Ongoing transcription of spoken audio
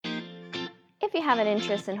If you have an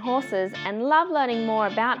interest in horses and love learning more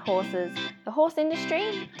about horses, the horse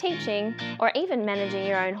industry, teaching, or even managing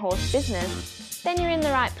your own horse business, then you're in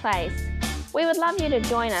the right place. We would love you to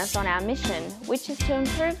join us on our mission, which is to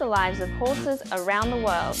improve the lives of horses around the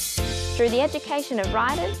world through the education of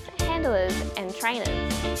riders, handlers, and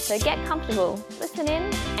trainers. So get comfortable, listen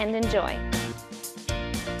in, and enjoy.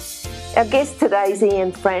 Our guest today is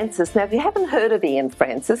Ian Francis. Now, if you haven't heard of Ian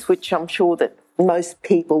Francis, which I'm sure that most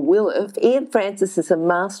people will have, Ian Francis is a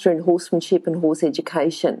master in horsemanship and horse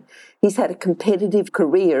education. He's had a competitive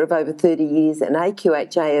career of over 30 years in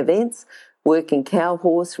AQHA events, working cow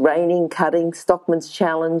horse, reining, cutting, Stockman's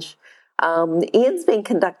Challenge. Ian's been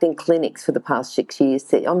conducting clinics for the past 6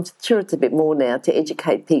 years. I'm sure it's a bit more now, to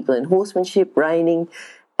educate people in horsemanship, reining,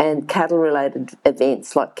 and cattle-related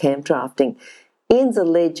events like camp drafting. Ian's a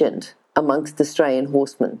legend amongst Australian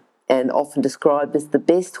horsemen and often described as the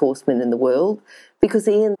best horseman in the world because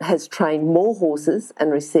Ian has trained more horses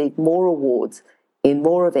and received more awards in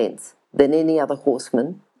more events than any other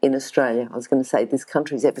horseman in Australia. I was going to say this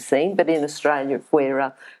country's ever seen, but in Australia, if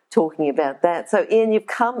we're talking about that. So, Ian, you've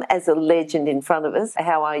come as a legend in front of us.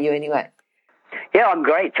 How are you anyway? Yeah, I'm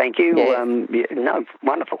great, thank you. Yeah.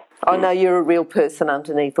 Wonderful. I know you're a real person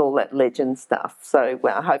underneath all that legend stuff. So,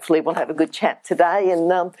 hopefully we'll have a good chat today and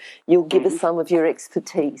you'll give us some of your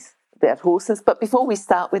expertise about horses. But before we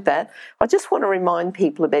start with that, I just want to remind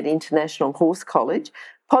people about International Horse College.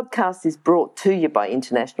 Podcast is brought to you by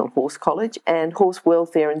International Horse College, and horse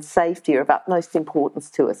welfare and safety are of utmost importance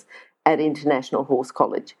to us at International Horse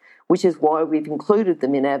College, which is why we've included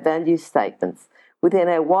them in our value statements. Within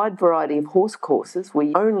our wide variety of horse courses,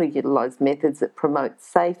 we only utilise methods that promote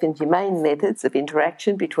safe and humane methods of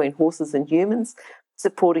interaction between horses and humans,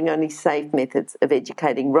 supporting only safe methods of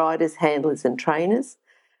educating riders, handlers and trainers.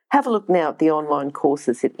 Have a look now at the online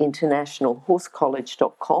courses at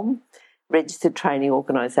internationalhorsecollege.com, registered training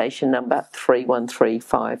organisation number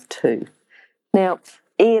 31352. Now,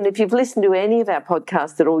 Ian, if you've listened to any of our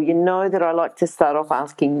podcasts at all, you know that I like to start off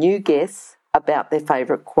asking new guests about their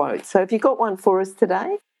favourite quote. So have you got one for us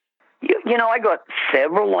today? You know, I got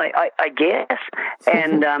several, I guess,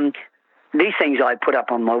 and these things I put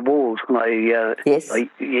up on my walls.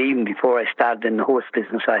 Even before I started in the horse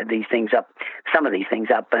business, I had these things up, some of these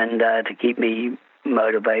things up, and to keep me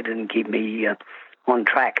motivated and keep me on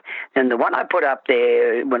track. And the one I put up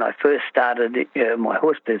there when I first started my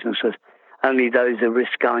horse business was, only those who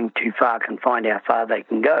risk going too far can find how far they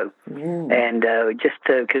can go. And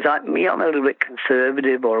because I'm a little bit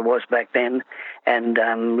conservative, or I was back then, and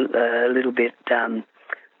a little bit to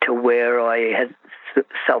where I had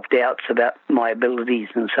self-doubts about my abilities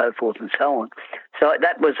and so forth and so on. So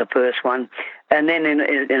that was the first one. And then in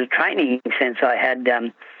a training sense, I had,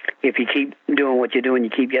 if you keep doing what you're doing, you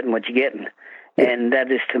keep getting what you're getting. And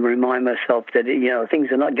that is to remind myself that,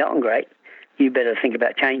 things are not going great. You better think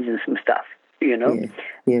about changing some stuff, And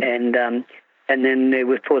then there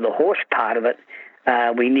was, for the horse part of it,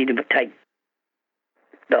 we need to take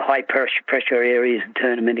the high pressure areas and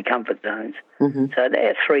turn them into comfort zones. So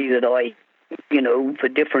there are three that I, for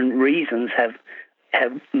different reasons have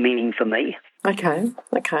meaning for me. Okay,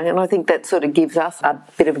 and I think that sort of gives us a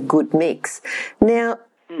bit of a good mix. Now,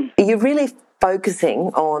 you're really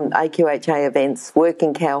focusing on AQHA events,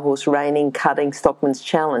 working cow horse, reining, cutting, Stockman's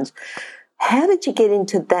Challenge. How did you get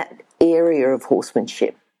into that area of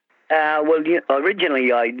horsemanship?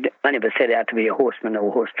 Originally I never set out to be a horseman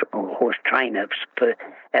or horse trainer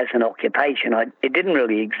as an occupation. It didn't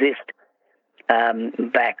really exist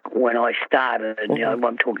back when I started.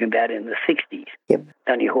 I'm talking about in the 60s. Yep.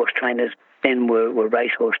 Only horse trainers then were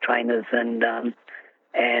racehorse trainers and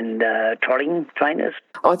trotting trainers.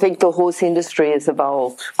 I think the horse industry has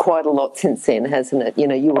evolved quite a lot since then, hasn't it? You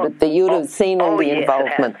would have seen all the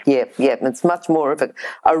involvement. It's much more of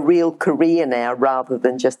a real career now rather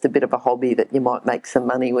than just a bit of a hobby that you might make some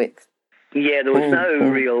money with. Yeah, there was no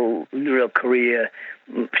real career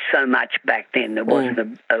so much back then. There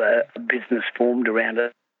wasn't a business formed around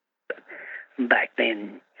it back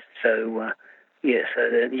then. So, as you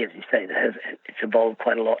say, it's evolved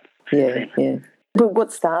quite a lot since then. But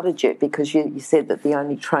what started you? Because you said that the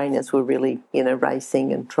only trainers were really,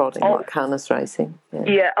 racing and trotting, like harness racing.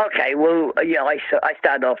 Yeah, okay. Well, I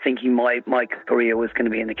started off thinking my career was going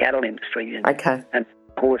to be in the cattle industry. And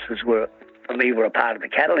horses were a part of the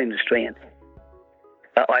cattle industry. And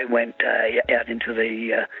I went out into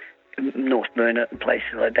the North Burnett and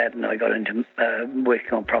places like that, and I got into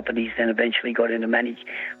working on properties, and eventually got into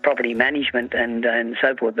property management and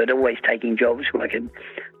so forth, but always taking jobs where I could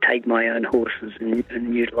take my own horses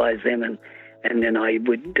and utilise them, and then I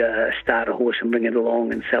would start a horse and bring it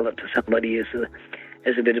along and sell it to somebody as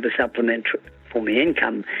as a bit of a supplement for my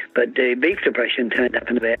income. But the beef depression turned up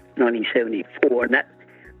in about 1974, and that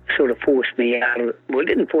sort of forced me out. Well, it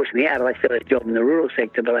didn't force me out. I still had a job in the rural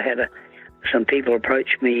sector, but I had some people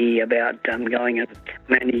approach me about going and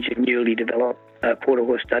manage a newly developed quarter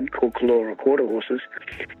horse stud called Calora Quarter Horses.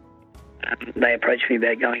 They approached me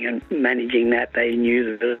about going and managing that. They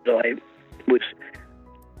knew that I was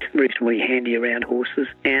reasonably handy around horses,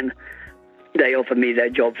 and they offered me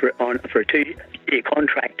that job for a 2-year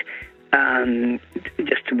contract,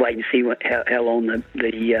 just to wait and see how long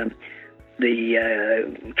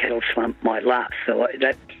the cattle slump might last. So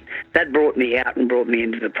that brought me out and brought me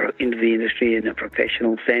into the industry in a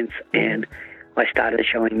professional sense, and I started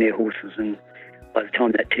showing their horses. And by the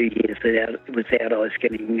time that 2 years was out, I was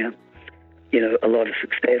getting a lot of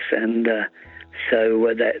success, and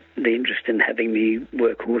so that the interest in having me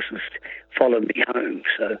work horses followed me home.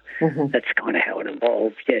 So that's kind of how it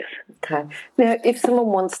evolved, yes. Okay. Now, if someone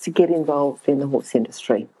wants to get involved in the horse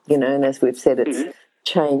industry, and as we've said, it's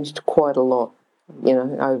changed quite a lot,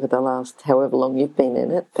 over the last however long you've been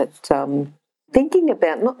in it, but thinking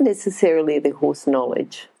about not necessarily their horse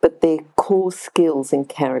knowledge, but their core skills and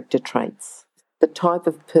character traits, the type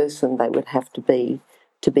of person they would have to be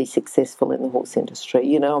successful in the horse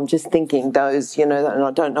industry. I'm just thinking those, and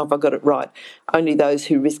I don't know if I got it right, only those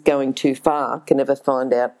who risk going too far can ever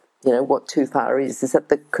find out, what too far is. Is that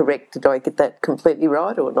the correct, did I get that completely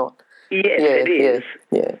right or not? Yes, it is.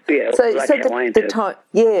 Yeah. So the type,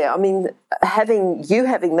 I mean,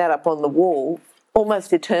 having that up on the wall almost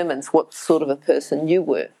determines what sort of a person you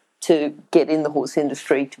were to get in the horse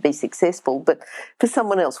industry to be successful. But for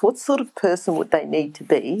someone else, what sort of person would they need to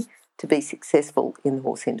be successful in the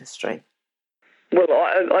horse industry? Well,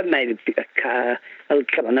 I made a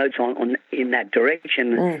couple of notes on in that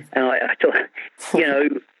direction, and I thought,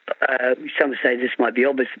 some say this might be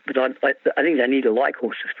obvious, but I think they need to like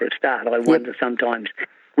horses for a start. I wonder sometimes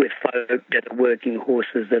with folk that are working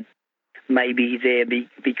horses that may be there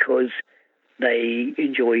because they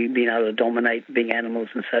enjoy being able to dominate big animals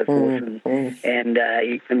and so forth,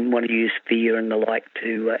 and want to use fear and the like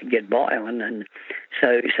to get by on, and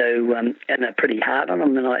so they're pretty hard on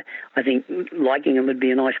them. And I think liking them would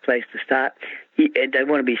be a nice place to start. They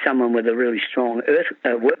want to be someone with a really strong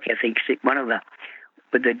work ethic. One of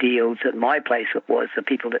the deals at my place was the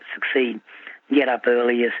people that succeed get up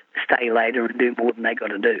earlier, stay later, and do more than they got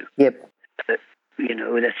to do. Yep. That's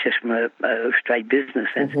just from a straight business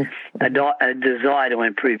sense. A desire to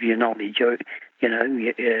improve your knowledge, or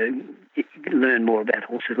learn more about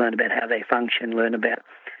horses, learn about how they function, learn about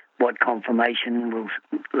what conformation will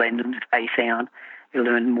lend them to stay sound. You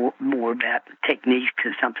learn more about techniques,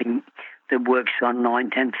 because something that works on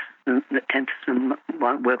 9/10 and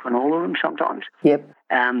won't work on all of them sometimes. Yep.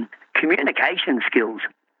 Communication skills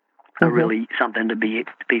are really something to be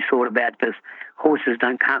thought about, because horses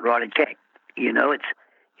can't write a check.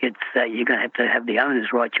 It's you're going to have the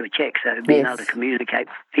owners write you a check. So being able to communicate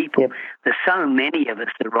with people. Yep. There's so many of us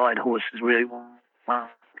that ride horses really well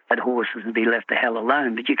at horses and be left the hell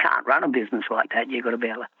alone. But you can't run a business like that. You've got to be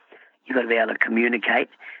able to communicate,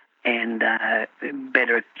 and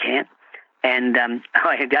better if you can. And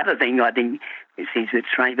the other thing, I think it seems a bit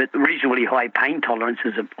strange, but reasonably high pain tolerance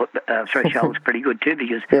is a threshold is pretty good too,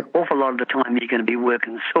 because awful lot of the time you're going to be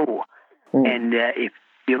working sore, and if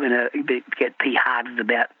you're going to get hearted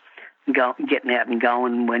about getting out and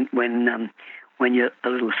going when you're a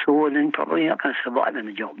little sore, then probably you're not going to survive in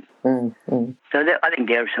the job. So I think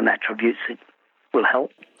there are some attributes that will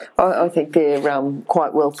help. I think they're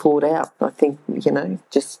quite well thought out. I think,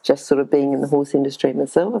 just sort of being in the horse industry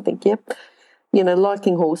myself, I think,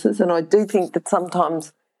 liking horses. And I do think that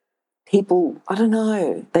sometimes people, I don't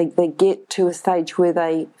know, they get to a stage where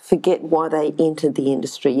they forget why they entered the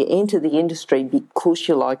industry. You enter the industry because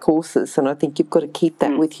you like horses, and I think you've got to keep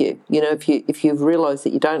that with you. If you've realised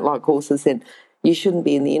that you don't like horses, then you shouldn't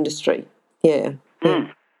be in the industry. Yeah.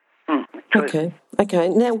 Okay.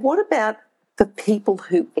 Now, what about the people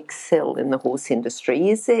who excel in the horse industry?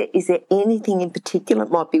 Is there anything in particular?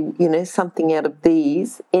 It might be, something out of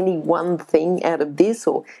these, any one thing out of this,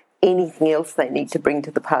 or anything else they need to bring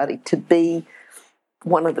to the party to be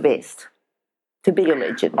one of the best, to be a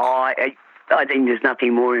legend? I think there's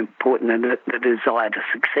nothing more important than the desire to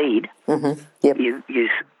succeed. Yep.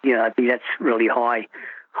 I think that's really high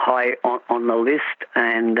on the list.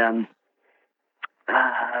 And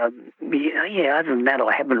other than that,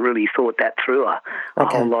 I haven't really thought that through a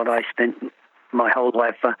whole lot. I spent my whole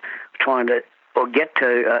life trying to get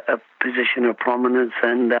to a position of prominence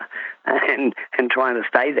and trying to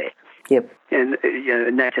stay there. Yep.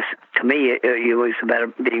 And that just, to me, it was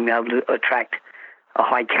about being able to attract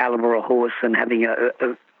high caliber of horse and having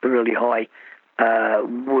a really high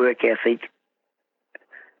work ethic.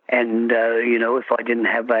 And if I didn't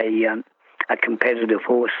have a competitive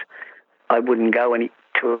horse, I wouldn't go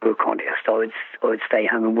to a contest. I would stay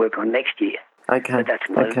home and work on next year. Okay. But that's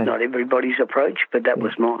not everybody's approach, but that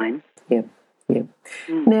was mine. Yeah.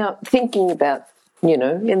 Now, thinking about,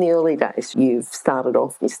 in the early days, you started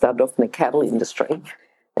off in the cattle industry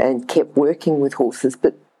and kept working with horses,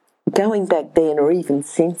 but going back then or even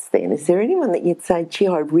since then, is there anyone that you'd say, gee,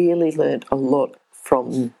 I really learned a lot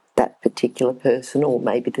from that particular person, or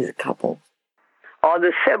maybe there's a couple? Oh,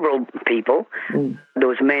 there's several people. There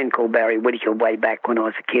was a man called Barry Whittaker way back when I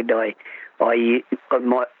was a kid. I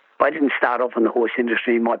didn't start off in the horse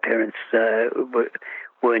industry. My parents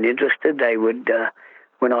weren't interested. They would,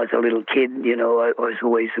 when I was a little kid, I was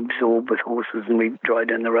always absorbed with horses, and we'd drive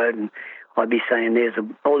down the road and I'd be saying, there's a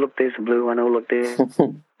blue one, oh, look, there's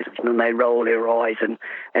and they'd roll their eyes and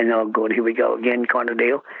oh, God, here we go again kind of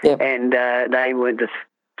deal. Yep. And they weren't just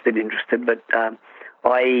a bit interested, but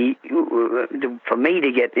for me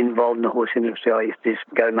to get involved in the horse industry, I used to just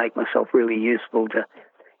go make myself really useful to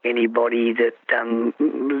anybody that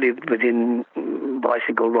lived within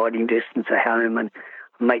bicycle riding distance of home, and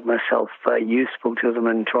make myself useful to them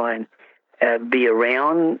and try and be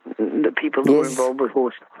around the people who were involved with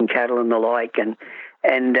horses and cattle and the like. And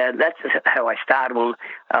that's how I started. Well,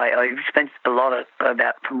 I spent a lot of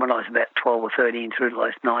from when I was about 12 or 13 through to I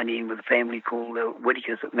was 19 with a family called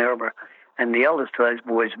Whittakers at Maryborough. And the eldest of those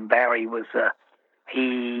boys, Barry, was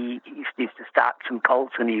he used to start some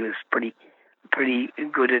colts, and he was pretty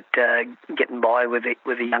good at getting by with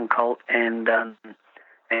a young colt. And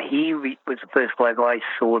he was the first bloke I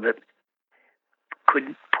saw that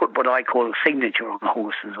could put what I call a signature on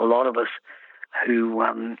horses. A lot of us who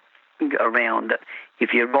around,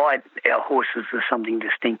 if you ride our horses, there's something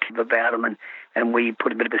distinctive about them, and we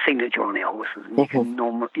put a bit of a signature on our horses. And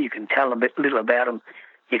you can tell little about them.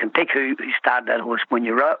 You can pick who started that horse when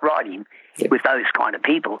you're riding with those kind of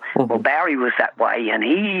people. Well, Barry was that way, and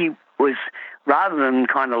he was, rather than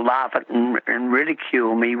kind of laugh at and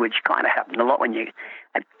ridicule me, which kind of happened a lot when you're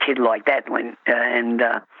a kid like that,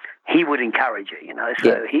 he would encourage you,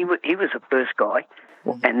 So he was the first guy.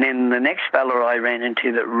 And then the next fella I ran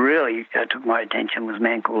into that really took my attention was a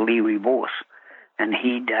man called Leary Borse. And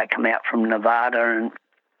he'd come out from Nevada and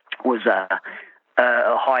was a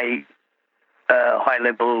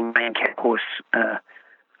high-level man-cat horse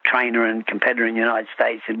trainer and competitor in the United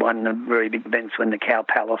States. He'd won the very big events when the Cow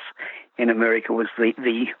Palace in America was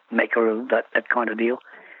the maker of that kind of deal.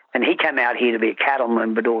 And he came out here to be a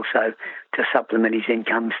cattleman, but also to supplement his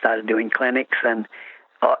income, started doing clinics. And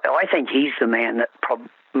I think he's the man that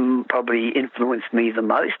probably influenced me the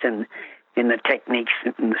most in the techniques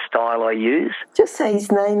and the style I use. Just say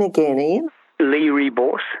his name again, Ian. Leary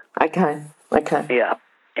Borse. Okay. Yeah.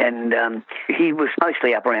 And he was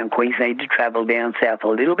mostly up around Queensland. He did travel down south a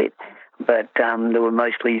little bit, but there were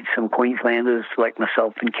mostly some Queenslanders like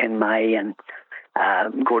myself and Ken May and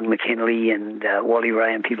Gordon McKinley and Wally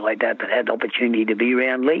Ray and people like that had the opportunity to be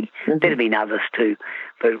around Lee. There'd have been others too,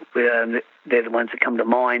 but they're the ones that come to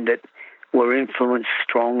mind that were influenced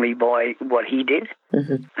strongly by what he did.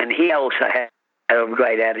 And he also had a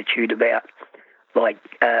great attitude about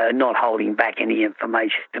not holding back any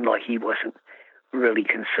information. Like, he wasn't really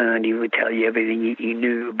concerned. He would tell you everything he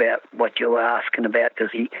knew about what you were asking about,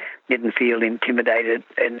 because he didn't feel intimidated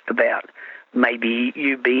and about maybe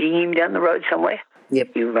you beating him down the road somewhere.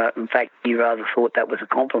 Yep. In fact, he rather thought that was a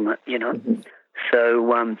compliment,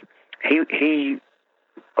 So he,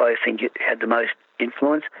 I think, had the most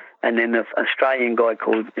influence. And then an Australian guy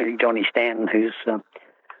called Johnny Stanton, who's a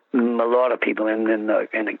lot of people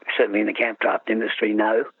certainly in the camp draft industry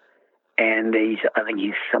know. And I think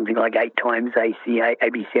he's something like 8 times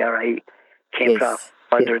ABCRA camp draft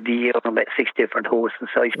rider of the year on about 6 different horses.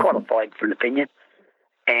 So he's qualified for an opinion.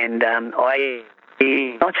 And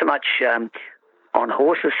not so much on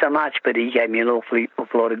horses so much, but he gave me an awful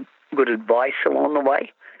lot of good advice along the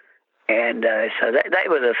way. And so they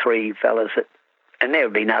were the 3 fellas and there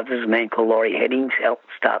have been others. A man called Laurie Headings helped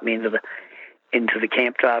start me into the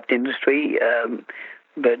camp draft industry.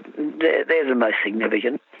 But they're the most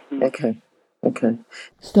significant. Okay.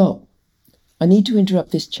 Stop. I need to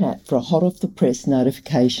interrupt this chat for a hot off the press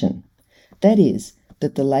notification. That is,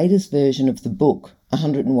 that the latest version of the book,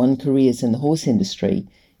 101 Careers in the Horse Industry,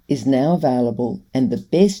 is now available, and the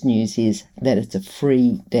best news is that it's a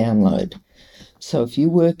free download. So if you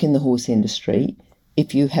work in the horse industry,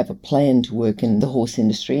 if you have a plan to work in the horse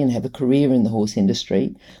industry and have a career in the horse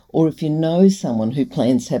industry, or if you know someone who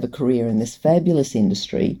plans to have a career in this fabulous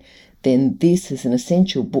industry, then this is an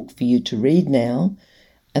essential book for you to read now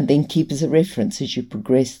and then keep as a reference as you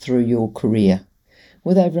progress through your career.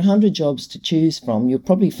 With over 100 jobs to choose from, you'll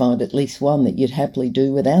probably find at least one that you'd happily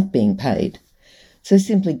do without being paid. So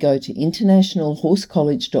simply go to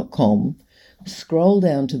internationalhorsecollege.com, scroll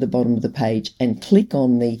down to the bottom of the page and click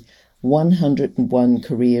on the 101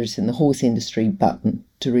 Careers in the Horse Industry button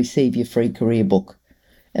to receive your free career book.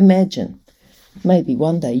 Imagine, maybe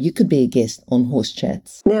one day you could be a guest on Horse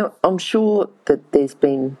Chats. Now, I'm sure that there's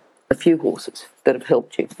been a few horses that have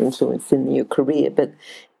helped you, influenced in your career, but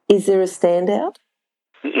is there a standout?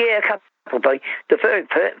 Yeah, a couple. The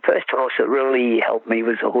first horse that really helped me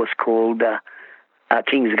was a horse called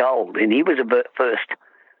King's Gold, and he was the first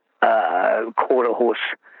quarter horse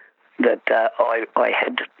that I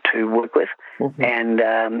had to work with, and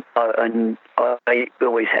I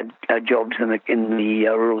always had jobs in the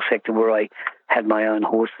rural sector where I had my own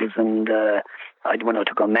horses, and when I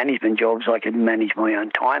took on management jobs, I could manage my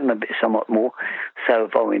own time a bit, somewhat more. So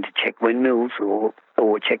if I went to check windmills or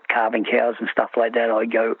check calving cows and stuff like that,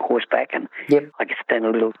 I'd go horseback, and I could spend a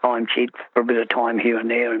little time cheat for a bit of time here and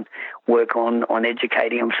there and work on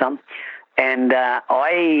educating them some. And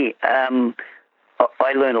I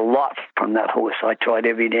learned a lot from that horse. I tried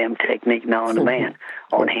every damn technique known to man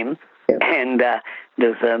on him. And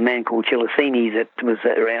there's a man called Chilicini that was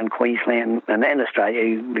around Queensland and then Australia.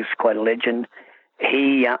 He was quite a legend.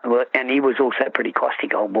 He was also a pretty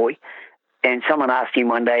caustic old boy. And someone asked him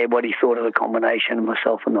one day what he thought of the combination of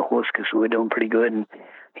myself and the horse, because we were doing pretty good. And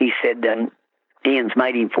he said, Ian's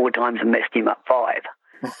made him 4 times and messed him up 5.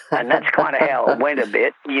 And that's kind of how it went a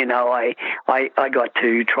bit. You know, I got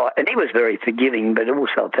to try, and he was very forgiving, but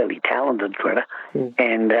also a fairly talented critter.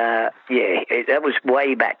 And, that was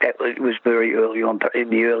way back. It was very early on, in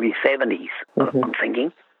the early 70s, I'm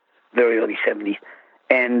thinking. Very early 70s.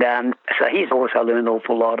 And so he's also learned an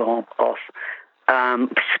awful lot off.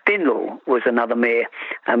 Spindle was another mare,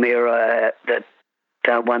 that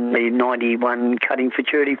won the 91 cutting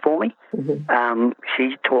futurity for me.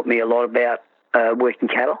 She taught me a lot about working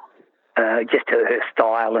cattle, just her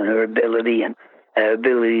style and her ability and her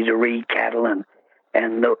ability to read cattle and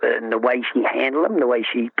the way she handled them, the way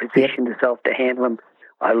she positioned herself to handle them.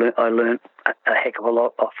 I learned a heck of a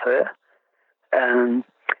lot off her.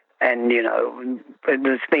 And, you know,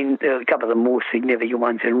 there's been a couple of the more significant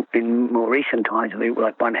ones in more recent times,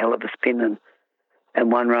 like One Hell of a Spin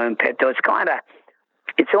and One Rome Pet.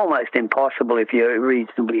 It's almost impossible if you're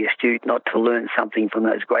reasonably astute not to learn something from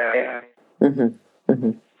those great areas.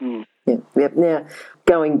 Now,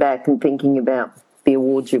 going back and thinking about the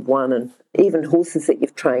awards you've won and even horses that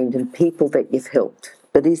you've trained and people that you've helped,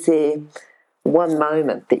 but is there one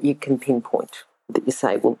moment that you can pinpoint that you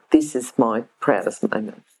say, well, this is my proudest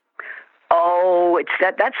moment? Oh,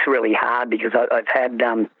 that's really hard, because I've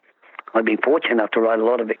been fortunate enough to ride a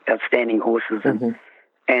lot of outstanding horses and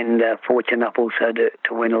fortunate enough also to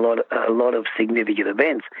win a lot of significant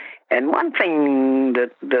events. And one thing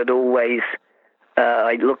that always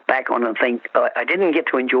I look back on and think I didn't get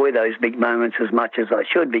to enjoy those big moments as much as I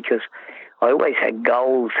should, because I always had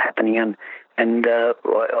goals happening and I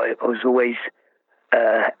was always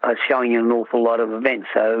showing an awful lot of events.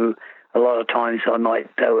 So a lot of times I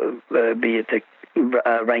might be at the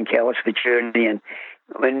Rain Cows Futurity and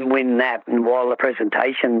win that, and while the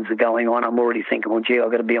presentations are going on, I'm already thinking, well, gee,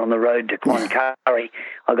 I've got to be on the road to Cloncurry.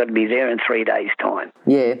 I've got to be there in 3 days' time.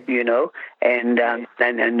 Yeah. You know, and there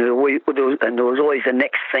was always the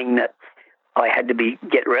next thing that I had to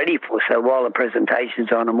get ready for. So while the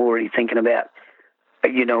presentations are on, I'm already thinking about,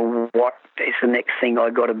 you know, what is the next thing I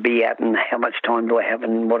got to be at, and how much time do I have,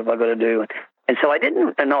 and what have I got to do? And so I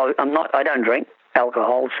don't drink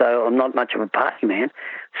alcohol, so I'm not much of a party man.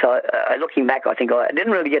 So looking back, I think I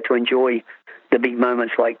didn't really get to enjoy the big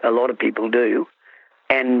moments like a lot of people do.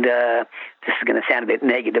 And this is going to sound a bit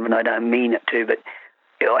negative, and I don't mean it to, but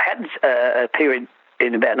you know, I had a period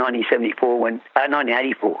in about 1974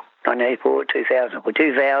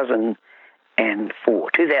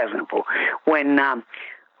 2004, 2004, when I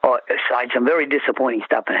had some very disappointing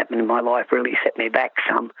stuff that happened in my life, really set me back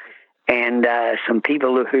some. And some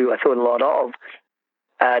people who I thought a lot of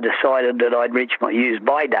decided that I'd reached my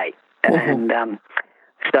use-by date. And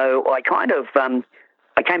so I kind of, I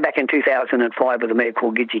came back in 2005 with a mare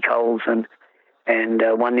called Gidgee Coles and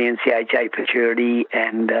won the NCHA Futurity,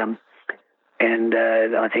 and I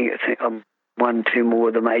think I won 2 more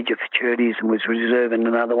of the major Futurities and was reserving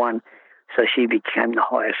another one. So she became the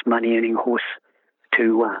highest money-earning horse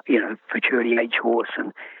to, Futurity age horse,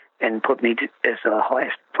 and put me as the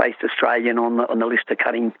highest placed Australian on the list of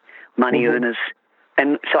cutting money earners.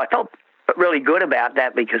 And so I felt really good about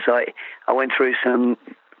that, because I went through some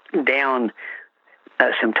down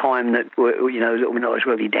some time that when I was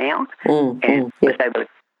really down, and was able to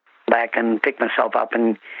back and pick myself up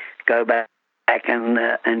and go back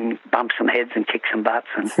and bump some heads and kick some butts,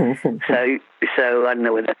 and so I don't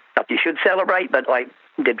know whether you should celebrate, but I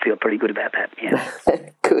did feel pretty good about that. Yeah.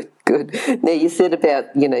 Good. Now you said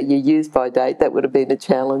about your use by date, that would have been a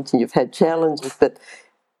challenge, and you've had challenges, but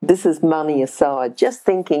this is money aside. Just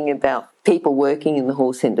thinking about people working in the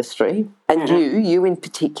horse industry, and you in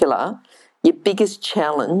particular, your biggest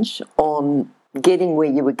challenge on getting where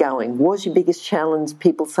you were going, was your biggest challenge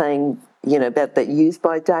people saying, about that use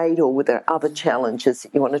by date, or were there other challenges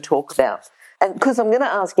that you want to talk about? And because I'm going to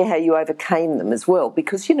ask you how you overcame them as well,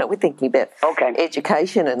 because, we're thinking about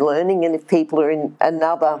education and learning, and if people are in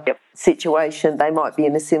another situation, they might be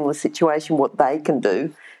in a similar situation, what they can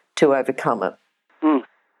do to overcome it.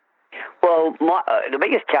 Well, the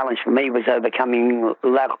biggest challenge for me was overcoming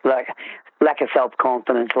lack of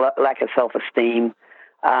self-confidence, lack of self-esteem,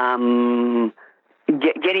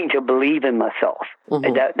 getting to believe in myself.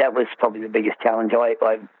 That was probably the biggest challenge I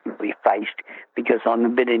really faced, because I'm a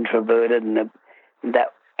bit introverted and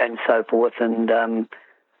so forth, and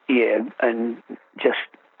and just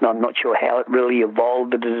I'm not sure how it really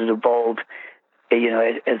evolved, but it evolved.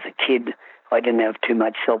 As a kid, I didn't have too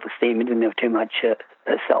much self-esteem. I didn't have too much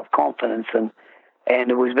self-confidence, and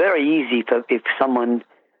it was very easy if someone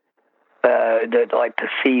that I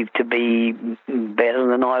perceived to be better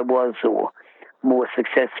than I was, or more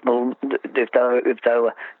successful, if they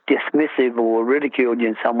were dismissive or ridiculed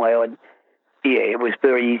in some way, it was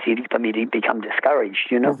very easy for me to become discouraged,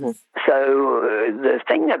 So the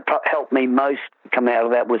thing that helped me most come out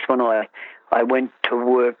of that was when I went to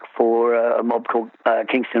work for a mob called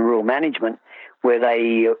Kingston Rural Management, where they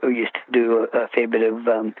used to do a fair bit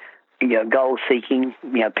of goal seeking,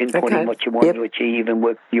 pinpointing what you wanted to achieve and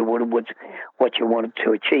work towards what you wanted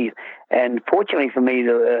to achieve. And fortunately for me,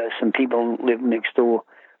 there were some people lived next door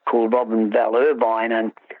called Rob and Val Irvine,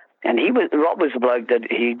 and Rob was a bloke that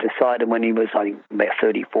he decided when he was, I think, about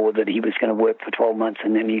 34, that he was going to work for 12 months,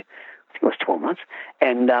 and then it was 12 months,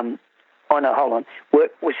 and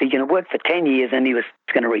was he going to work for 10 years, and he was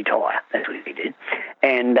going to retire. That's what he did,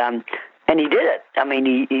 and he did it. I mean,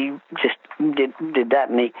 he just did that,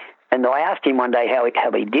 and I asked him one day how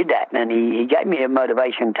he did that, and he gave me a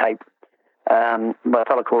motivation tape by a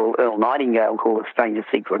fellow called Earl Nightingale, called The Strangest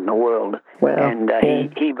Secret in the World. Wow. And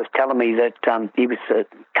he was telling me that he was a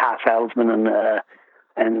car salesman,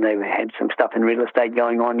 and they had some stuff in real estate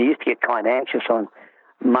going on. He used to get kind of anxious on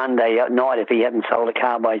Monday night. If he hadn't sold a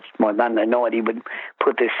car by Monday night, he would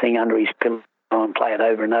put this thing under his pillow and play it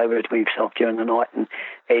over and over to himself during the night. And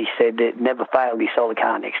he said it never failed. He sold the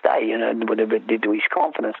car next day, whatever it did to his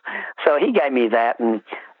confidence. So he gave me that, and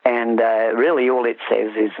really all it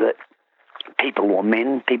says is that people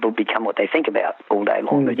become what they think about all day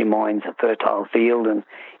long. That your mind's a fertile field, and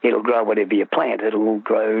it'll grow whatever you plant. It'll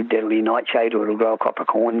grow deadly nightshade, or it'll grow copper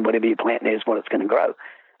corn. Whatever you plant, there's what it's going to grow.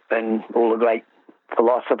 And all the great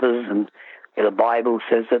philosophers and the Bible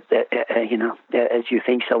says that as you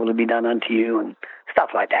think, so will it be done unto you, and stuff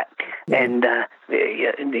like that. And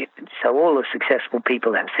so all the successful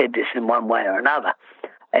people have said this in one way or another.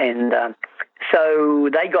 And so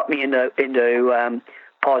they got me into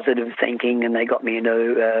positive thinking, and they got me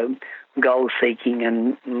into goal seeking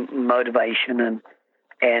and motivation,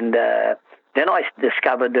 and then I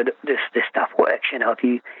discovered that this stuff works.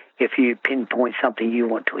 If you pinpoint something you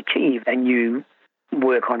want to achieve and you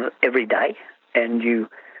work on it every day, and you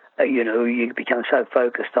become so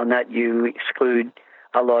focused on that, you exclude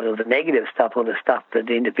a lot of the negative stuff, or the stuff that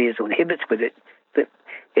interferes or inhibits with it. But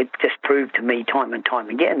it just proved to me time and time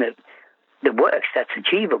again that it works. That's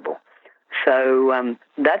achievable. So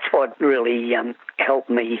that's what really helped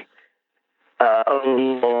me a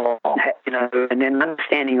lot, and then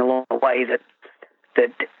understanding along the way that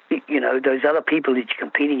those other people that you're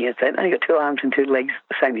competing against, they've only got 2 arms and 2 legs,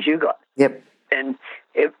 the same as you got. Yep. And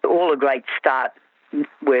all the great start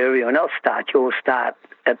where everyone else starts, you'll start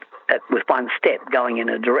with one step going in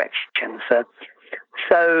a direction. So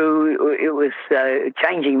it was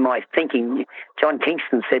changing my thinking. John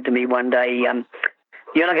Kingston said to me one day,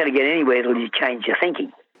 you're not going to get anywhere till you change your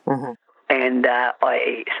thinking. Mm-hmm. And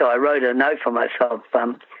I wrote a note for myself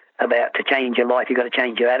about to change your life, you've got to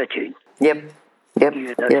change your attitude. Yep. So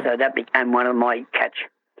that became one of my catch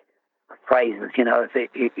phrases.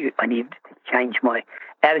 I need to change my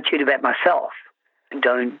attitude about myself.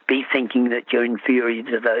 Don't be thinking that you're inferior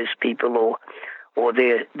to those people, or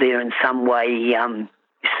they're in some way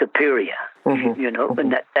superior. Mm-hmm.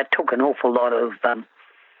 And that took an awful lot of.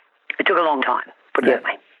 It took a long time. Put it that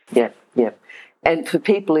way. Yeah. And for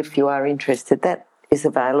people, if you are interested, that is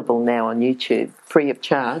available now on YouTube, free of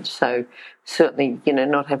charge. So certainly,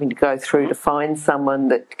 not having to go through to find someone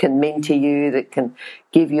that can mentor you, that can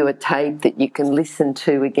give you a tape that you can listen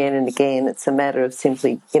to again and again. It's a matter of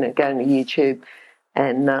simply, going to YouTube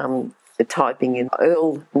and typing in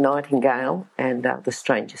Earl Nightingale and The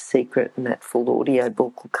Strangest Secret, and that full audio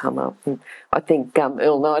book will come up. And I think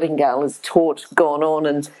Earl Nightingale has gone on,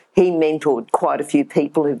 and he mentored quite a few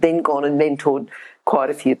people who've then gone and mentored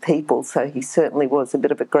quite a few people. So he certainly was a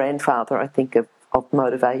bit of a grandfather, I think, of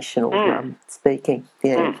motivational speaking.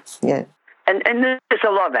 Yeah. And there's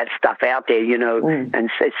a lot of that stuff out there,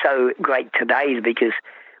 and it's so great today because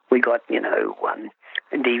we got,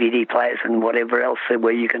 DVD players and whatever else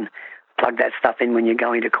where you can plug that stuff in when you're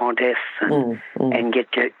going to contests and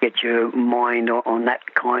get your mind on that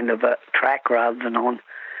kind of a track rather than on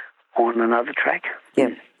another track.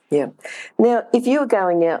 Yeah. Now, if you were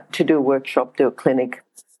going out to do a workshop, do a clinic,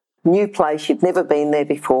 new place, you've never been there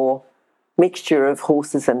before, mixture of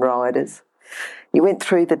horses and riders, you went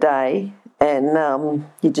through the day and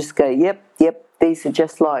you just go, yep, these are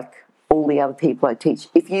just like all the other people I teach.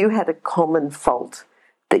 If you had a common fault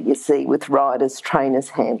that you see with riders, trainers,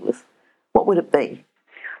 handlers, what would it be?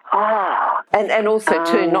 And also,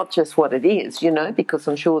 too, not just what it is, because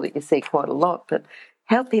I'm sure that you see quite a lot, but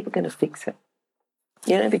how are people going to fix it?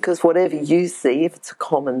 Because whatever you see, if it's a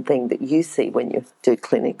common thing that you see when you do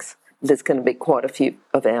clinics, there's going to be quite a few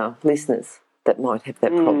of our listeners that might have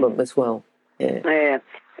that problem as well. Yeah.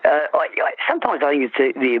 Sometimes I think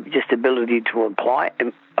it's the just ability to apply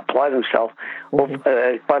themselves.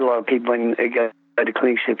 Quite a lot of people when they go to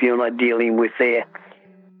clinics, if you're not dealing with their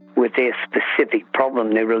specific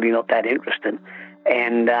problem, they're really not that interested.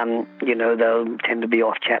 And, they'll tend to be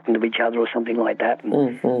off chatting to each other or something like that.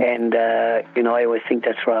 And I always think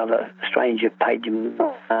that's rather strange. You've paid them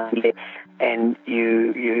and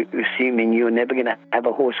you assuming you're never going to have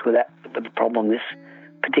a horse with the problem this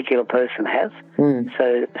particular person has.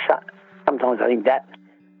 So sometimes I think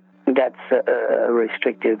that's a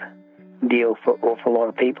restrictive deal for an awful lot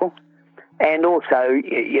of people. And also,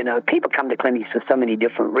 people come to clinics for so many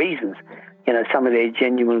different reasons. Some of them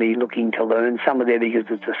genuinely looking to learn. Some of them because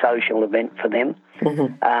it's a social event for them.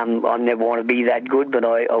 I never want to be that good, but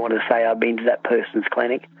I want to say I've been to that person's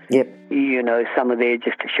clinic. Yep. Some of them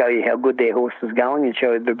just to show you how good their horse is going and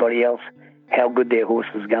show everybody else how good their horse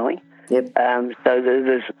is going. Yep. So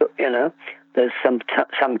there's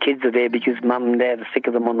some kids are there because mum and dad are sick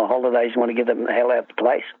of them on the holidays and want to get them the hell out of the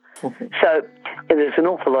place. So there's an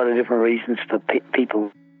awful lot of different reasons for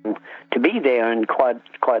people to be there, and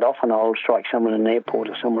quite often I'll strike someone in an airport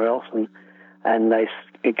or somewhere else, and they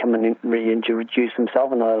come and reintroduce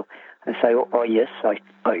themselves, and I'll say, oh yes, a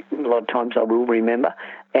lot of times I will remember.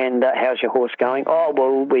 And how's your horse going? Oh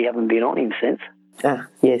well, we haven't been on him since.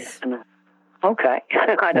 Yes. Okay,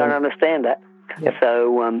 I don't understand that. Yep.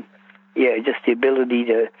 So just the ability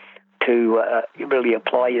to really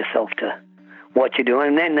apply yourself to what you're doing.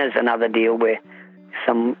 And then there's another deal where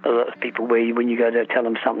some people, when you go to tell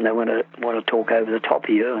them something, they want to talk over the top of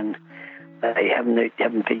you, and they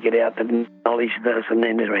haven't figured out the knowledge doesn't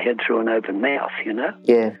enter their head through an open mouth.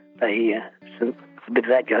 Yeah. So a bit of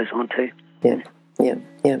that goes on too. Yeah.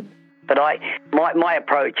 But my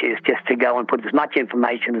approach is just to go and put as much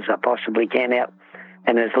information as I possibly can out,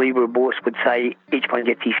 and as Lieber Boss would say, each one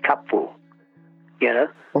gets his cup full.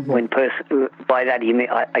 When by that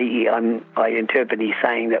I interpret he's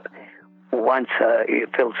saying that once you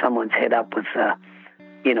fill someone's head up with a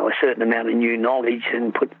certain amount of new knowledge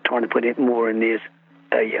and trying to put it more in there's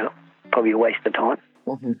probably a waste of time.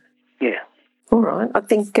 Yeah. All right. I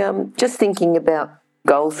think just thinking about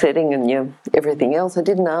goal setting and everything else, I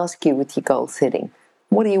didn't ask you with your goal setting.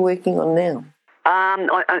 What are you working on now? I'm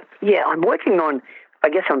working on. I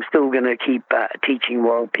guess I'm still going to keep teaching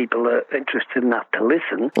while people are interested enough to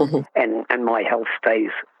listen, and my health stays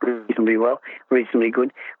reasonably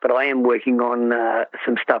good. But I am working on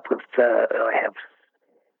some stuff with.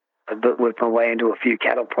 I've worked my way into a few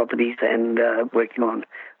cattle properties and working on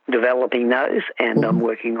developing those, and I'm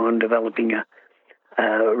working on developing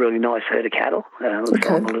a really nice herd of cattle. I'm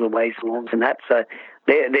a little ways along in that. So,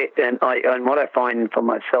 and what I find for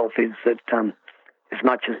myself is that. As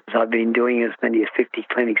much as I've been doing as many as 50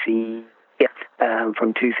 clinics a year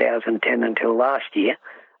from 2010 until last year,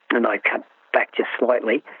 and I cut back just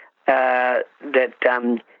slightly, that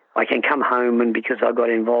I can come home, and because I've got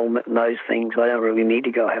involvement in those things, I don't really need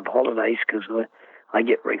to go have holidays because I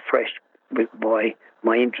get refreshed by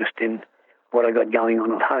my interest in what I got going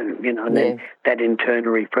on at home, and then that in turn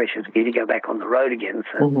refreshes me to go back on the road again.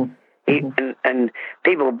 So And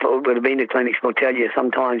people would have been to clinics will tell you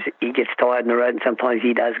sometimes he gets tired on the road and sometimes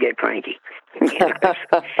he does get cranky. Okay.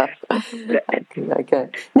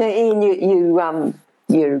 Now, Ian,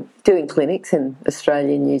 you're doing clinics in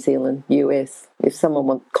Australia, New Zealand, US. If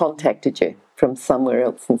someone contacted you from somewhere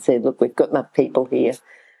else and said, look, we've got enough people here,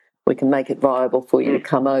 we can make it viable for you to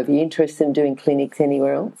come over. Are you interested in doing clinics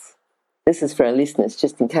anywhere else? This is for our listeners,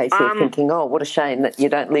 just in case they're thinking, oh, what a shame that you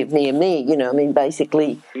don't live near me. You know, I mean,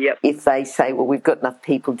 basically, if they say, well, we've got enough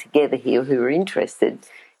people together here who are interested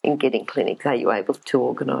in getting clinics, are you able to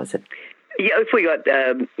organise it? Yeah, if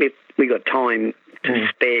we got time to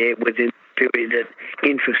spare within the period that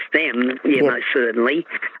interests them, most certainly.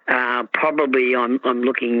 Probably I'm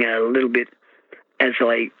looking a little bit, as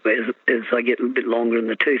I get a little bit longer in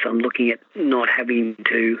the tooth, I'm looking at not having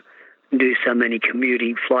to do so many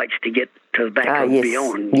commuting flights to get to the back of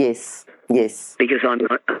beyond. Yes. Because I'm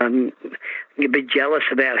a bit jealous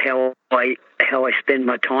about how I spend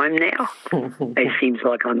my time now. It seems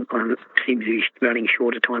like I seem to be running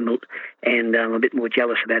short of time, and I'm a bit more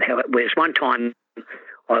jealous about how. Whereas one time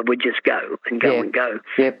I would just go and go.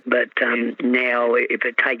 Yep. But now, if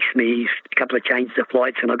it takes me a couple of changes of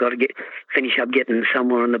flights, and I've got to finish up getting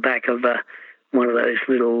somewhere on the back of one of those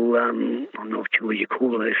little, I'm not sure what you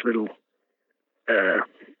call those little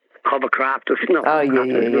hovercraft or something. Oh,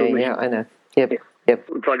 yeah, I know. Yep.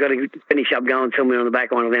 If I got to finish up going somewhere on the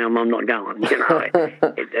back of one of them, I'm not going. You know,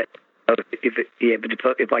 but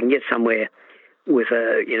if I can get somewhere with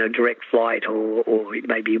a direct flight or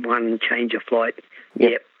maybe one change of flight,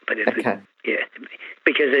 But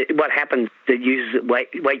because what happens, it uses way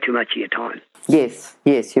too much of your time. Yes,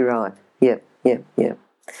 you're right. Yep.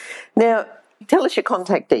 Now, tell us your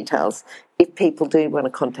contact details if people do want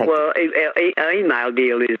to contact you. Well, our email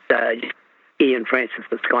deal is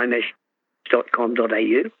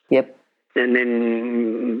ianfrancis@skymeshcom.au. Yep. And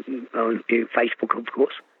then on Facebook, of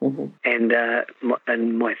course. Mm-hmm. And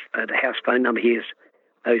my the house phone number here is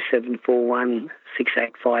 0741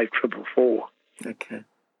 685 444. Okay.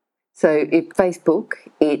 So Facebook,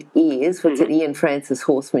 it is, what's it, Ian Francis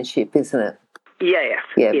Horsemanship, isn't it? Yeah,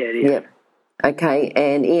 it is. Yep. Okay,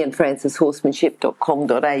 and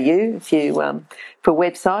ianfrancishorsemanship.com.au if you for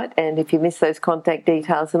website, and if you miss those contact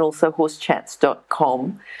details, and also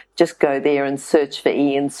horsechats.com, just go there and search for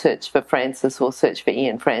Ian, search for Francis, or search for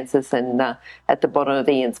Ian Francis, and at the bottom of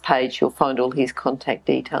Ian's page you'll find all his contact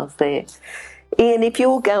details there. Ian, if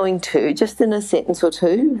you're going to, just in a sentence or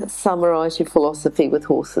two, summarise your philosophy with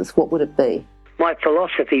horses, what would it be? My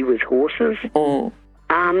philosophy with horses?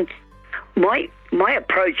 My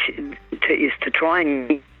approach is to try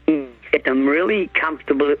and get them really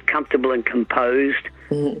comfortable and composed,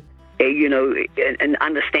 and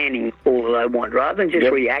understanding all that I want, rather than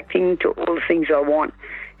just reacting to all the things I want.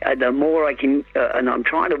 The more I can, and I'm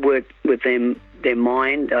trying to work with them, their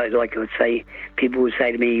mind. Like I would say, people would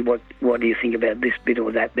say to me, "What do you think about this bit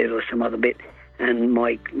or that bit or some other bit?" And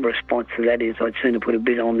my response to that is, I'd sooner put a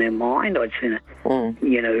bit on their mind. I'd sooner,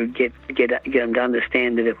 get them to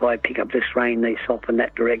understand that if I pick up this rein, they soften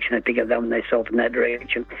that direction. I pick up that one, they soften that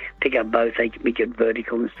direction. Pick up both, they get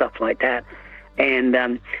vertical and stuff like that. And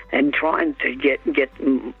trying to get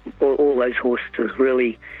all those horses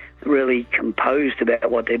really, really composed about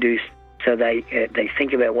what they do, so they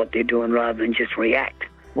think about what they're doing rather than just react.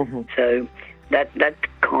 Mm-hmm. So that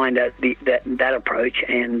kind of that approach.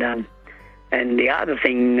 And the other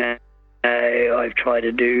thing I've tried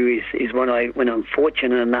to do is when I'm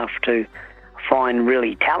fortunate enough to find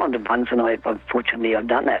really talented ones, and I've done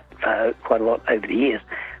that quite a lot over the years.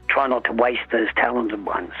 Try not to waste those talented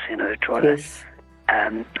ones. Try to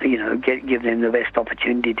give them the best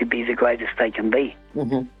opportunity to be the greatest they can be.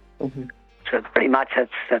 Mm-hmm. Mm-hmm. So pretty much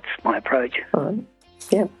that's my approach. Right.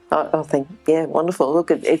 Yeah, I think wonderful.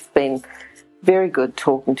 Look, it's been very good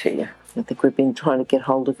talking to you. I think we've been trying to get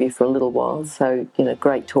hold of you for a little while, so,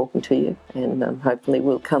 great talking to you, and hopefully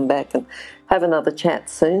we'll come back and have another chat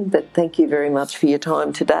soon. But thank you very much for your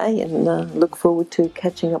time today, and look forward to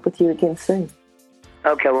catching up with you again soon.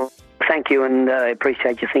 Okay, well, thank you, and I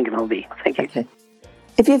appreciate you thinking of me. Thank you. Okay.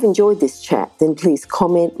 If you've enjoyed this chat, then please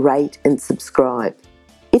comment, rate and subscribe.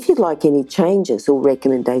 If you'd like any changes or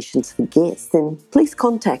recommendations for guests, then please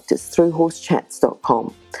contact us through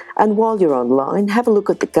horsechats.com. And while you're online, have a look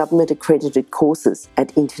at the government-accredited courses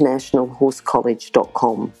at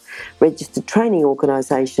internationalhorsecollege.com. Registered Training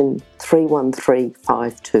Organisation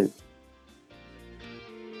 31352.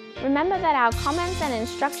 Remember that our comments and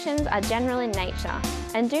instructions are general in nature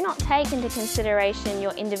and do not take into consideration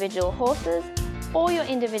your individual horses or your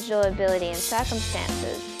individual ability and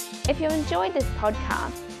circumstances. If you enjoyed this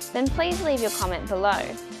podcast, then please leave your comment below.